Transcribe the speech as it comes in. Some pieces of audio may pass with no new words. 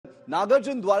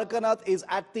Nagarjun Dwarkanath is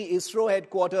at the Isro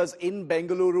headquarters in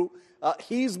Bengaluru.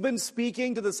 He's been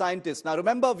speaking to the scientists. Now,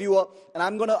 remember, viewer, and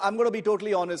I'm gonna be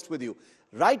totally honest with you.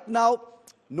 Right now,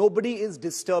 nobody is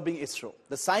disturbing Isro.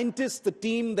 The scientists, the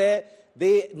team there,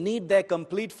 they need their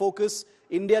complete focus.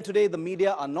 India Today, the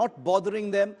media are not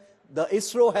bothering them. The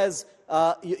Isro has,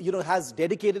 has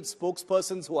dedicated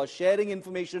spokespersons who are sharing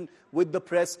information with the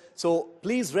press. So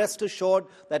please rest assured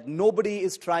that nobody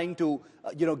is trying to,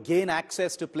 gain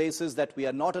access to places that we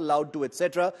are not allowed to,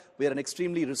 etc. We are an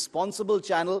extremely responsible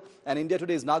channel. And India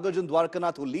Today's Nagarjun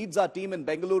Dwarkanath, who leads our team in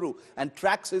Bengaluru and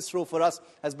tracks Isro for us,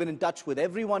 has been in touch with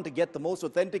everyone to get the most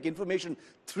authentic information.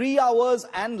 3 hours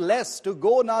and less to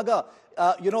go, Naga.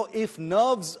 If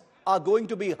nerves are going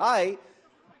to be high,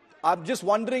 I'm just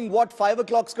wondering what 5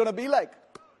 o'clock's going to be like.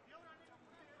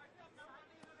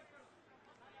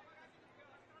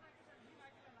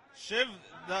 Shiv,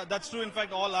 that's true. In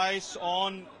fact, all eyes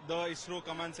on the Isro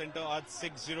Command Center at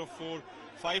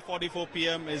 5:44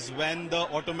 p.m. is when the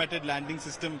automated landing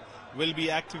system will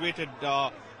be activated.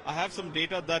 I have some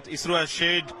data that Isro has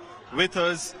shared with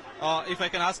us. If I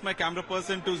can ask my camera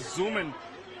person to zoom in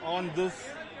on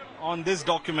this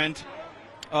document.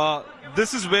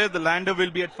 This is where the lander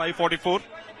will be at 5:44.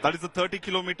 That is the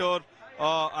 30-kilometer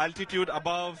altitude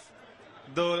above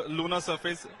the lunar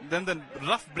surface. Then the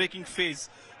rough braking phase,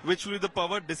 which will be the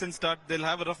power descent start. They'll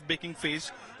have a rough braking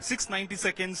phase, 690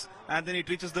 seconds, and then it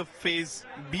reaches the phase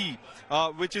B,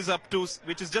 which is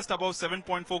just above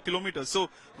 7.4 kilometers. So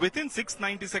within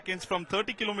 690 seconds, from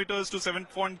 30 kilometers to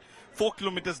 7.4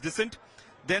 kilometers descent.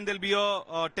 Then there'll be a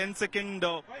 10-second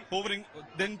hovering,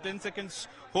 then 10 seconds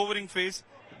hovering phase,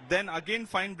 then again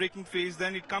fine braking phase.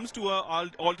 Then it comes to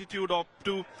a altitude up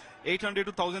to 800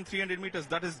 to 1,300 meters.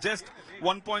 That is just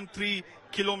 1.3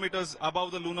 kilometers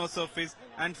above the lunar surface.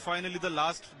 And finally, the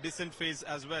last descent phase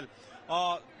as well.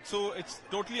 So it's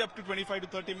totally up to 25 to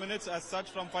 30 minutes as such,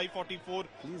 from 5:44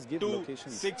 to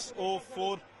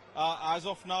 6:04. As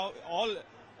of now, all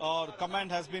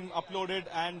command has been uploaded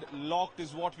and locked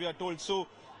is what we are told. So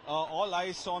all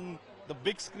eyes on the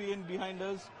big screen behind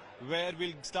us, where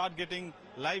we'll start getting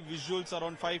live visuals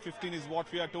around 5:15 is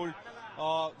what we are told.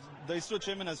 The Isro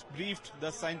chairman has briefed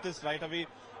the scientists right away.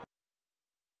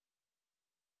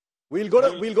 We'll go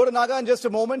to Naga in just a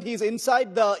moment. He's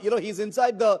inside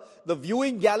the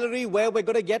viewing gallery where we're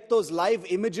going to get those live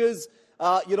images.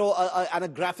 And a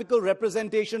graphical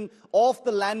representation of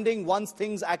the landing once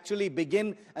things actually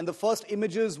begin. And the first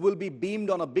images will be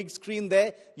beamed on a big screen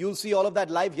there. You'll see all of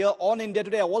that live here on India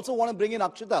Today. I also want to bring in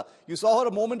Akshita. You saw her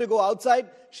a moment ago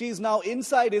outside. She's now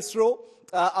inside Isro.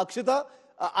 Akshita,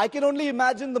 I can only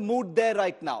imagine the mood there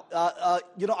right now.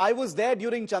 I was there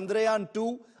during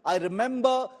Chandrayaan-3. I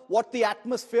remember what the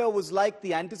atmosphere was like,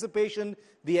 the anticipation,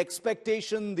 the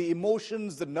expectation, the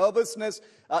emotions, the nervousness.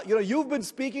 You've been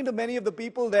speaking to many of the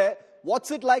people there. What's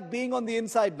it like being on the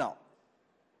inside now?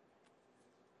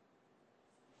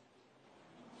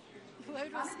 Well,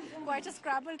 it was quite a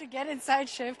scramble to get inside,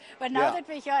 Shiv. But now that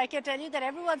we're here, I can tell you that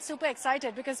everyone's super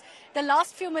excited, because the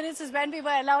last few minutes is when we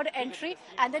were allowed entry,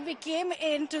 and then we came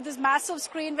into this massive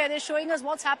screen where they're showing us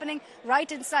what's happening right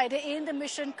inside in the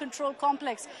mission control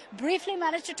complex. Briefly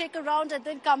managed to take a round and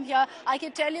then come here. I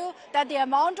can tell you that the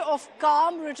amount of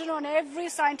calm written on every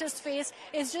scientist's face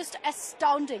is just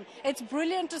astounding. It's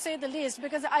brilliant, to say the least,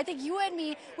 because I think you and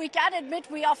me, we can admit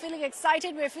we are feeling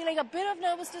excited. We're feeling a bit of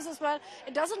nervousness as well.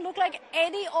 It doesn't look like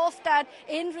any of that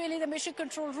in really the mission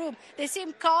control room. They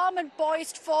seem calm and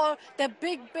poised for the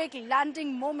big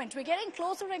landing moment. We're getting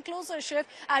closer and closer, Shiv,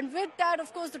 and with that,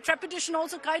 of course, the trepidation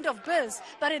also kind of builds.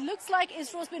 But it looks like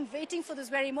Isro's been waiting for this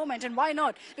very moment, and why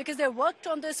not? Because they've worked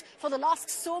on this for the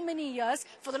last so many years,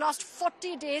 for the last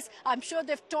 40 days. I'm sure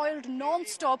they've toiled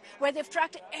non-stop, where they've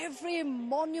tracked every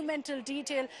monumental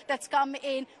detail that's come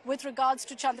in with regards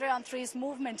to Chandrayaan-3's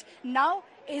movement. Now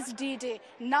is D-Day.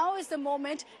 Now is the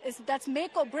moment, that's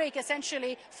make or break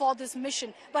essentially for this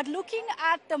mission. But looking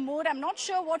at the mood, I'm not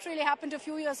sure what really happened a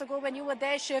few years ago when you were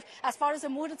there, Shiv, as far as the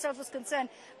mood itself is concerned.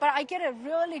 But I get a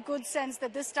really good sense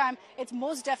that this time it's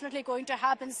most definitely going to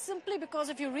happen, simply because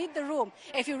if you read the room,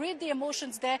 if you read the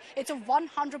emotions there, it's a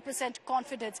 100%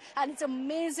 confidence. And it's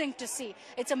amazing to see.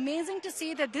 It's amazing to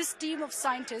see that this team of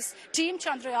scientists, Team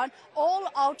Chandrayaan, all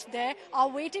out there are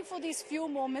waiting for these few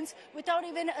moments without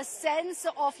even a sense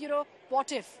of,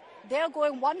 what if. they're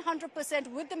going 100%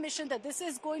 with the mission that this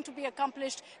is going to be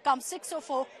accomplished come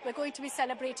 6:04. We're going to be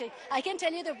celebrating. I can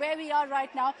tell you that where we are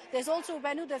right now, there's also a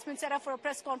venue that's been set up for a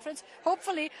press conference,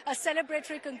 hopefully a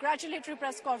celebratory, congratulatory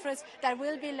press conference that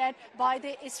will be led by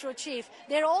the ISRO chief.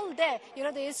 They're all there, you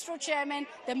know, the ISRO chairman,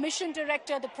 the mission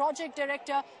director, the project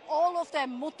director, all of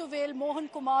them, Muthuvel, Mohan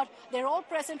Kumar, they're all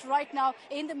present right now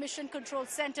in the Mission Control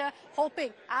Center,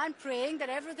 hoping and praying that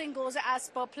everything goes as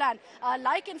per plan.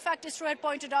 Like, in fact, ISRO had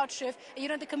pointed out, Shiv, you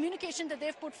know, the communication that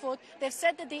they've put forth, they've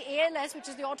said that the ALS, which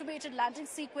is the automated landing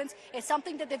sequence, is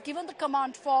something that they've given the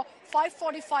command for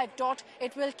 5:45 dot,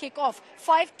 it will kick off.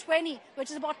 5:20,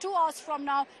 which is about 2 hours from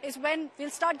now, is when we'll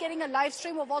start getting a live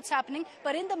stream of what's happening.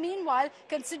 But in the meanwhile,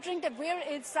 considering that we're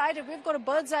inside and we've got a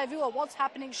bird's eye view of what's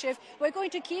happening, Shiv, we're going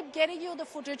to keep getting you the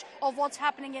footage of what's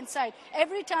happening inside.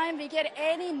 Every time we get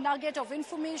any nugget of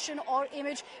information or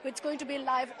image, it's going to be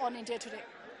live on India Today.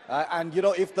 And you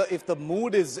know, if the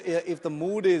mood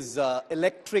is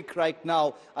electric right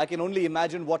now, I can only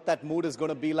imagine what that mood is going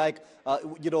to be like.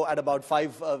 You know, at about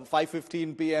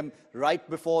 5:15 p.m. right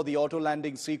before the auto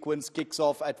landing sequence kicks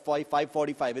off at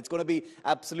 5:45. It's going to be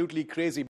absolutely crazy.